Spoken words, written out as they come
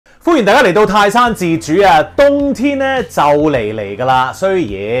迎大家嚟到泰山自煮啊！冬天咧就嚟㗎啦，雖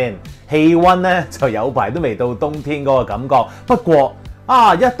然氣温咧就有排都未到冬天嗰個感覺，不過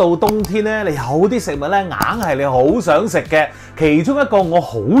啊，一到冬天咧，你有啲食物咧硬係你好想食嘅，其中一個我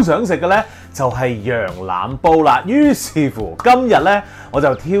好想食嘅咧就係羊腩煲啦。於是乎今日咧我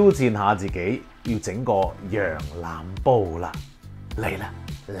就挑戰下自己，要整個羊腩煲啦！嚟啦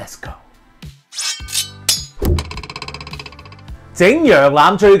 ，Let's go！ 整羊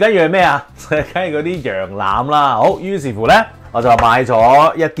腩最緊要係咩啊？梗係嗰啲羊腩啦。好，於是乎咧，我就買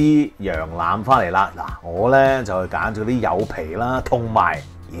咗一啲羊腩翻嚟啦。嗱，我咧就去揀咗啲有皮啦，同埋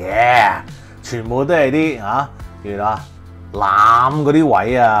全部都係啲叫做腩嗰啲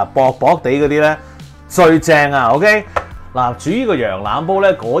位啊，薄薄地嗰啲咧最正啊。OK， 嗱，煮呢個羊腩煲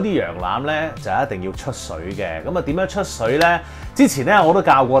咧，嗰啲羊腩咧就一定要出水嘅。咁啊，點樣出水咧？之前咧我都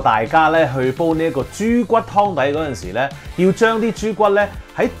教過大家咧去煲呢一個豬骨湯底嗰陣時咧，要將啲豬骨咧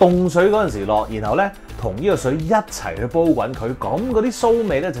喺凍水嗰陣時落，然後咧同呢個水一齊去煲滾佢，咁嗰啲酥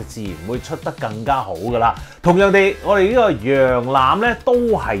味咧就自然會出得更加好噶啦。同樣地，我哋呢個羊腩咧都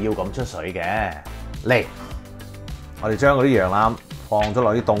係要咁出水嘅。嚟，我哋將嗰啲羊腩放咗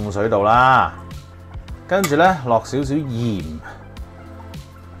落啲凍水度啦，跟住咧落少少鹽，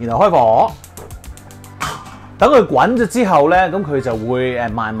然後開火。等佢滾咗之後咧，咁佢就會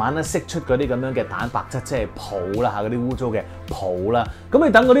慢慢咧釋出嗰啲咁樣嘅蛋白質，即係泡啦嚇，嗰啲污糟嘅泡啦。咁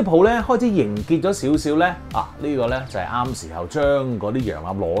你等嗰啲泡咧開始凝結咗少少咧，呢個咧就係啱時候將嗰啲羊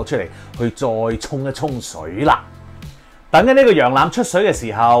腩攞出嚟，去再沖一沖水啦。等緊呢個羊腩出水嘅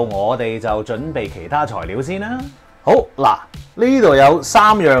時候，我哋就準備其他材料先啦。好嗱，呢度有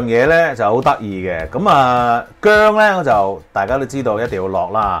3樣嘢咧就好得意嘅，咁薑咧我就大家都知道一定要落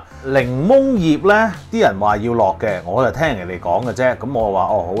啦。檸檬葉咧啲人話要落嘅，我就聽人哋講嘅啫。咁我話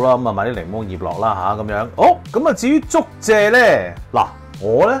好啦，咁買啲檸檬葉落啦咁樣。咁至於竹蔗咧，嗱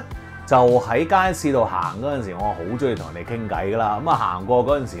我咧就喺街市度行嗰陣時，我好中意同人哋傾偈噶啦。咁行過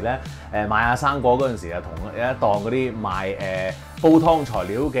嗰陣時咧，買下生果嗰陣時啊，同一檔嗰啲賣煲湯材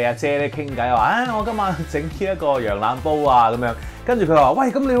料嘅阿姐咧傾偈，話我今晚整呢一個羊腩煲啊咁樣。跟住佢話：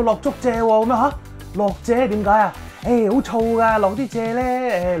喂，咁你要落竹蔗喎？咁樣嚇，落蔗點解啊？好燥㗎，落啲蔗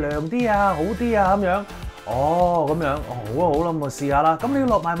咧涼啲啊，好啲啊咁樣。咁樣，好啦，咁我試下啦。咁你要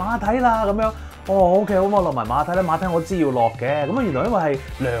落埋馬蹄啦咁樣。OK， 好，我落埋馬蹄啦。馬蹄我知要落嘅。咁原來因為係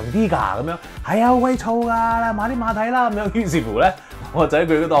涼啲㗎咁樣。係啊，好鬼燥㗎，買啲馬蹄啦咁樣。於是乎咧，我仔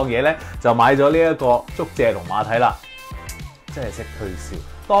佢嗰檔嘢咧就買咗呢一個竹蔗同馬蹄啦。真係識推銷，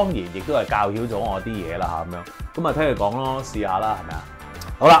當然亦都係教曉咗我啲嘢啦咁樣。咁聽佢講咯，試下啦，係咪啊？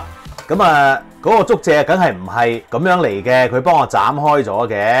好啦，咁嗰個竹蔗梗係唔係咁樣嚟嘅，佢幫我斬開咗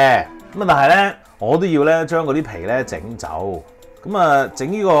嘅。但係咧，我都要咧將嗰啲皮咧整走。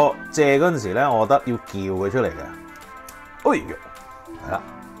整呢個蔗嗰陣時咧，我覺得要撬佢出嚟嘅。係啦，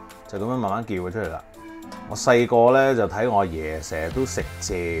就咁樣慢慢撬佢出嚟啦。我細個咧就睇我阿爺成日都食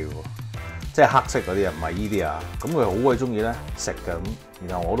蔗喎。即係黑色嗰啲啊，唔係依啲啊，咁佢好鬼中意咧食嘅咁，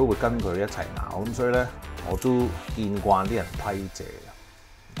然後我都會跟佢一齊咬，咁所以咧我都見慣啲人批蔗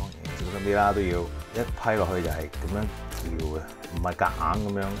嘅，當然小心啲啦，都要一批落去就係咁樣撬嘅，唔係夾硬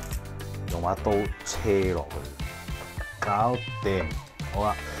咁樣用把刀車落去，搞掂，好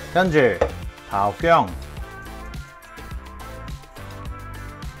啦，跟住爆薑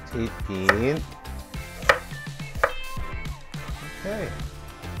切片 ，OK。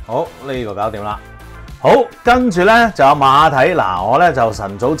好，呢個搞掂啦。好，跟住咧就有馬蹄。嗱，我咧就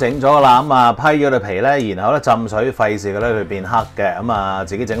晨早整咗噶啦。批咗對皮咧，然後咧浸水，費事嘅咧佢變黑嘅。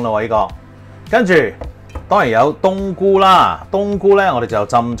自己整咯喎呢個。跟住當然有冬菇啦。冬菇咧我哋就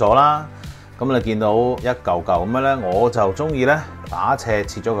浸咗啦。咁你見到一嚿嚿咁樣咧，我就中意咧打斜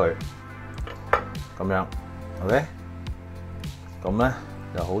切咗佢。咁樣 ，OK。咁咧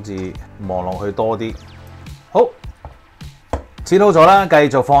就好似望落去多啲。好。切好咗啦，繼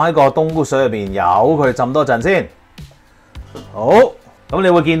續放喺個冬菇水入邊，由佢浸多陣先。好，咁你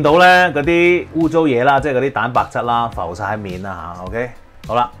會見到咧嗰啲污糟嘢啦，即係嗰啲蛋白質啦，浮晒喺面啦嚇。OK，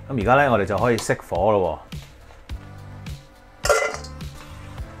 好啦，咁而家咧我哋就可以熄火咯。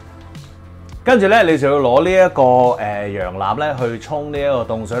跟住咧，你就要攞呢一個羊腩咧去沖呢一個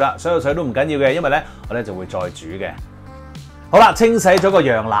凍水啦。所有水都唔緊要嘅，因為咧我咧就會再煮嘅。好啦，清洗咗個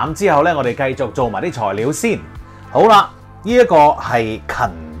羊腩之後咧，我哋繼續做埋啲材料先。好啦。呢一個係芹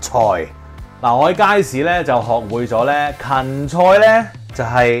菜，嗱我喺街市咧就學會咗咧芹菜咧就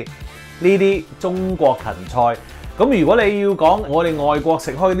係呢啲中國芹菜，咁咁如果你要講我哋外國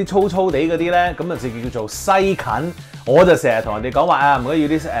食開啲粗粗地嗰啲咧，咁就叫做西芹。我就成日同人哋講話啊，唔該要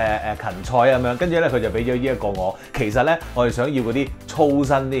啲芹菜咁樣，跟住咧佢就俾咗呢一個我。其實咧我哋想要嗰啲粗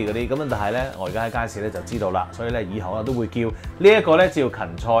身啲嗰啲，咁但係咧我而家喺街市咧就知道啦，所以咧以後啊都會叫呢一個咧叫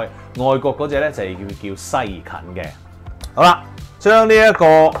芹菜，外國嗰隻咧就係叫西芹嘅。好啦，將呢一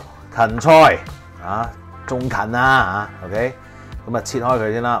個芹菜啊，種芹啦嚇 ，OK， 咁啊切開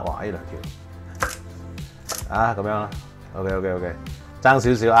佢先啦。哇，呢兩條啊咁樣啦 ，OK， 爭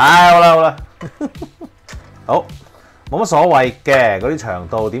少少，好啦，好。冇乜所謂嘅嗰啲長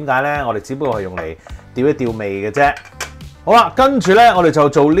度，點解咧？我哋只不過係用嚟調一調味嘅啫。好啦，跟住咧，我哋就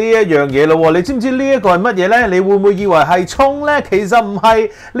做呢一樣嘢咯喎。你知唔知呢一個係乜嘢咧？你會唔會以為係葱咧？其實唔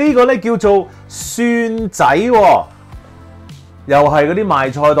係，呢個咧叫做蒜仔喎。又係嗰啲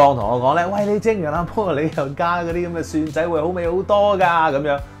賣菜檔同我講咧，喂，你蒸羊腩煲，你又加嗰啲咁嘅蒜仔，會好味好多㗎咁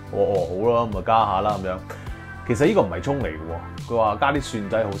樣。好啦，咁咪加下啦咁樣。其實呢個唔係葱嚟嘅喎，佢話加啲蒜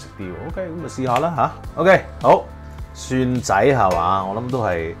仔好食啲喎。OK，咁咪試下啦嚇。OK， 好。蒜仔係嘛？我諗都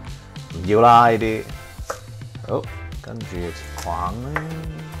係唔要啦呢啲。好，跟住橙咧，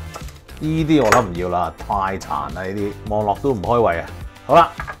呢啲我諗唔要啦，太殘啦呢啲，望落都唔開胃啊。好啦，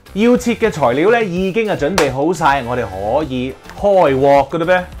要切嘅材料咧已經係準備好晒，我哋可以開鑊㗎啦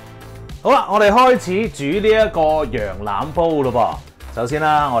咩？好啦，我哋開始煮呢一個羊腩煲咯噃。首先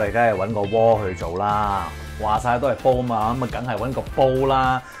啦，我哋梗係揾個鍋去做啦。話晒都係煲嘛，咁啊梗係揾個煲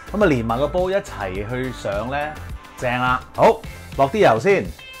啦。咁啊連埋個煲一齊去上咧。正啦，好，落啲油先，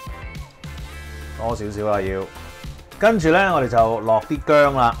多少少啦要，跟住咧我哋就落啲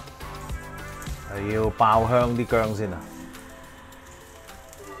薑啦，係要爆香啲薑先啊。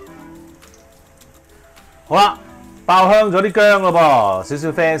好啦，爆香咗啲薑咯噃，少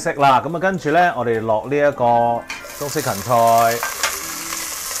少啡色啦，咁啊跟住咧我哋落呢一個中式芹菜、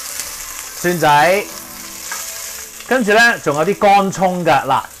蒜仔。跟住咧，仲有啲乾葱㗎。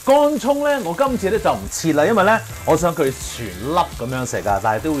嗱，乾葱咧，我今次咧就唔切啦，因為咧，我想佢全粒咁樣食啊，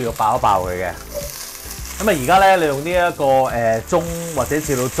但係都會要爆一爆佢嘅。咁啊，而家咧，你用呢一個中或者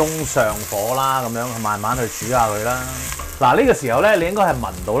至到中上火啦，咁樣慢慢去煮下佢啦。嗱，呢個時候咧，你應該係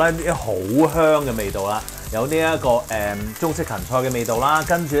聞到咧啲好香嘅味道啦，有呢一個中式芹菜嘅味道啦，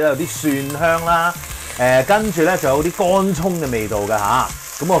跟住咧有啲蒜香啦，跟住咧仲有啲乾葱嘅味道㗎嚇。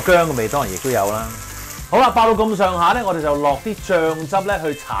咁個薑嘅味當然亦都有啦。好啦，爆到咁上下咧，我哋就落啲醬汁咧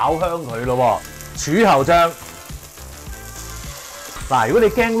去炒香佢咯喎。柱侯醬，嗱，如果你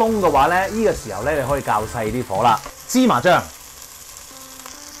驚燶嘅話咧，呢個時候咧你可以較細啲火啦。芝麻醬、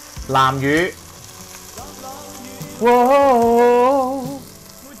南乳，哇，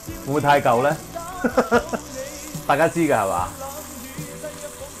會唔會太舊咧？大家知㗎係嘛？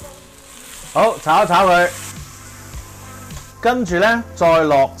好，炒一炒佢，跟住咧再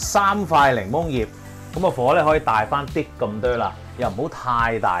落3塊檸檬葉。咁個火咧可以大翻啲咁多啦，又唔好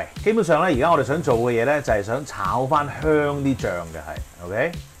太大。基本上咧，而家我哋想做嘅嘢咧，就係想炒翻香啲醬嘅係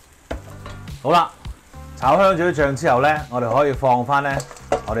 ，OK？ 好啦，炒香咗啲醬之後咧，我哋可以放翻咧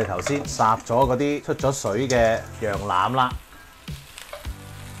我哋頭先烚咗嗰啲出咗水嘅羊腩啦。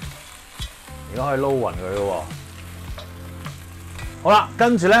而家可以撈勻佢咯喎。好啦，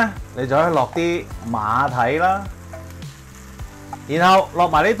跟住咧你就可以落啲馬蹄啦，然後落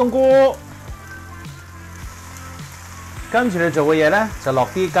埋啲冬菇。跟住你做嘅嘢咧，就落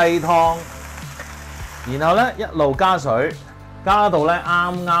啲雞湯，然後咧一路加水，加到咧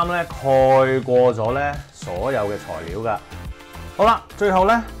啱啱咧蓋過咗咧所有嘅材料㗎。好啦，最後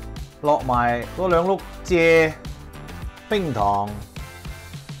咧落埋嗰2碌蔗、冰糖，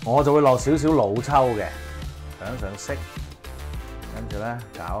我就會落少少老抽嘅，上色，跟住咧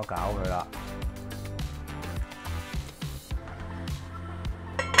搞一搞佢啦。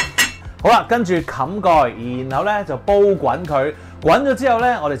好啦，跟住冚蓋，然後咧就煲滾佢。滾咗之後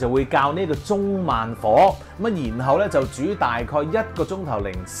咧，我哋就會較呢個中慢火，咁啊，然後咧就煮大概1個鐘頭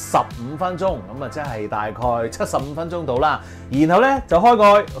零15分鐘，咁啊，即係大概75分鐘到啦。然後咧就開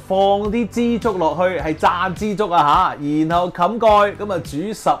蓋，放啲枝竹落去，係炸枝竹啊嚇，然後冚蓋，咁啊煮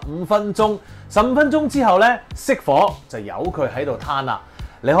15分鐘。15分鐘之後咧熄火，就由佢喺度攤啦。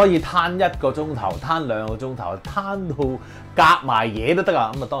你可以攤1個鐘頭，攤2個鐘頭，攤到夾埋嘢都得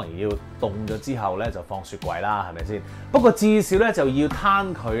啊！咁啊，當然要凍咗之後咧就放雪櫃啦，係咪先？不過至少咧就要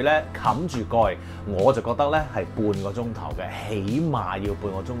攤佢咧冚住蓋，我就覺得咧係半個鐘頭嘅，起碼要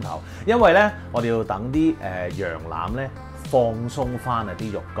半個鐘頭，因為咧我哋要等啲羊腩咧放鬆翻啊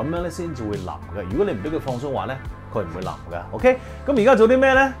啲肉，咁樣咧先至會腍嘅。如果你唔俾佢放鬆話咧，佢唔會腍嘅。OK， 咁而家做啲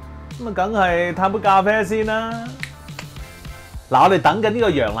咩咧？咁啊，梗係嘆杯咖啡先啦。嗱，我哋等緊呢個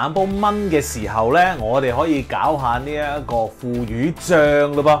羊腩煲燜嘅時候咧，我哋可以搞下呢一個腐乳醬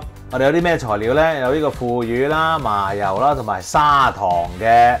咯噃。我哋有啲咩材料咧？有呢個腐乳啦、麻油啦，同埋砂糖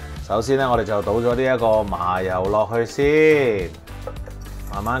嘅。首先咧，我哋就倒咗呢一個麻油落去先，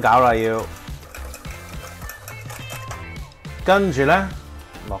慢慢搞啦要。跟住咧，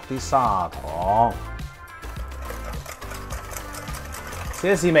落啲砂糖，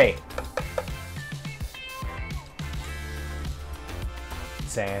試一試味，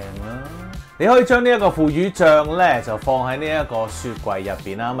正啦！你可以將呢一個腐乳醬咧，就放喺呢一個雪櫃入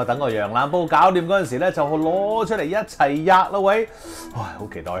邊啦。咁啊，等個羊腩煲搞掂嗰陣時咧，就攞出嚟一齊壓啦，喂！哇，好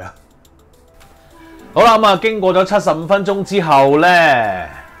期待啊！好啦，咁啊，經過咗75分鐘之後咧，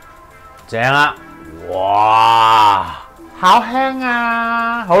正啦！哇，好香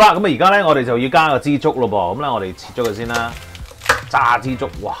啊！好啦，咁啊，而家咧我哋就要加個枝竹咯噃。咁咧，我哋切咗佢先啦，炸枝竹，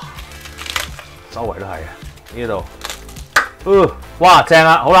哇，周圍都係啊！呢度。哇，正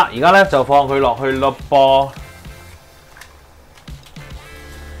啦！好啦，而家咧就放佢落去咯噃。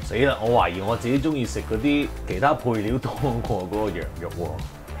死啦！我懷疑我自己中意食嗰啲其他配料多過嗰個羊肉喎。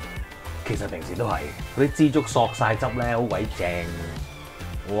其實平時都係嗰啲枝竹索晒汁咧，好鬼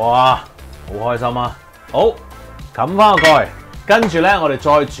正。哇，好開心啊！好，冚翻個蓋，跟住咧我哋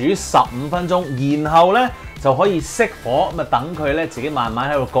再煮15分鐘，然後咧就可以熄火，咁啊等佢咧自己慢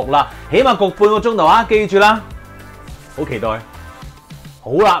慢喺度焗啦，起碼焗半個鐘頭啊！記住啦。好期待！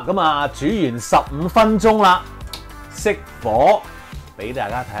好啦，咁啊煮完15分鐘啦，熄火，俾大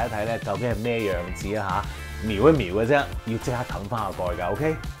家睇一睇咧，究竟係咩樣子啊嚇？瞄一瞄嘅啫，要即刻冚翻個蓋㗎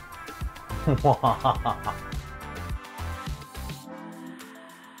 ，OK？ 哇！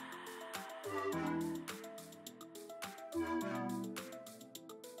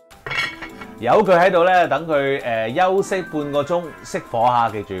有佢喺度咧，等佢休息半個鐘，熄火下，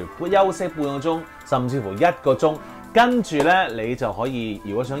記住休息半個鐘，甚至乎1個鐘。跟住咧，你就可以，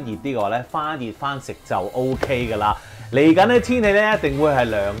如果想熱啲嘅話咧，翻熱翻食就 OK 噶啦。嚟緊咧天氣咧一定會係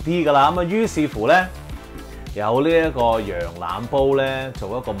涼啲噶啦。咁啊，於是乎咧，有呢一個羊腩煲咧，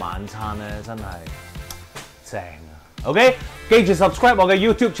做一個晚餐咧，真係正啊 ！OK， 記住 subscribe 我嘅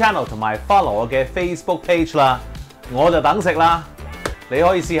YouTube channel 同埋 follow 我嘅 Facebook page 啦。我就等食啦，你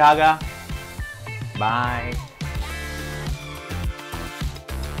可以試下噶。Bye。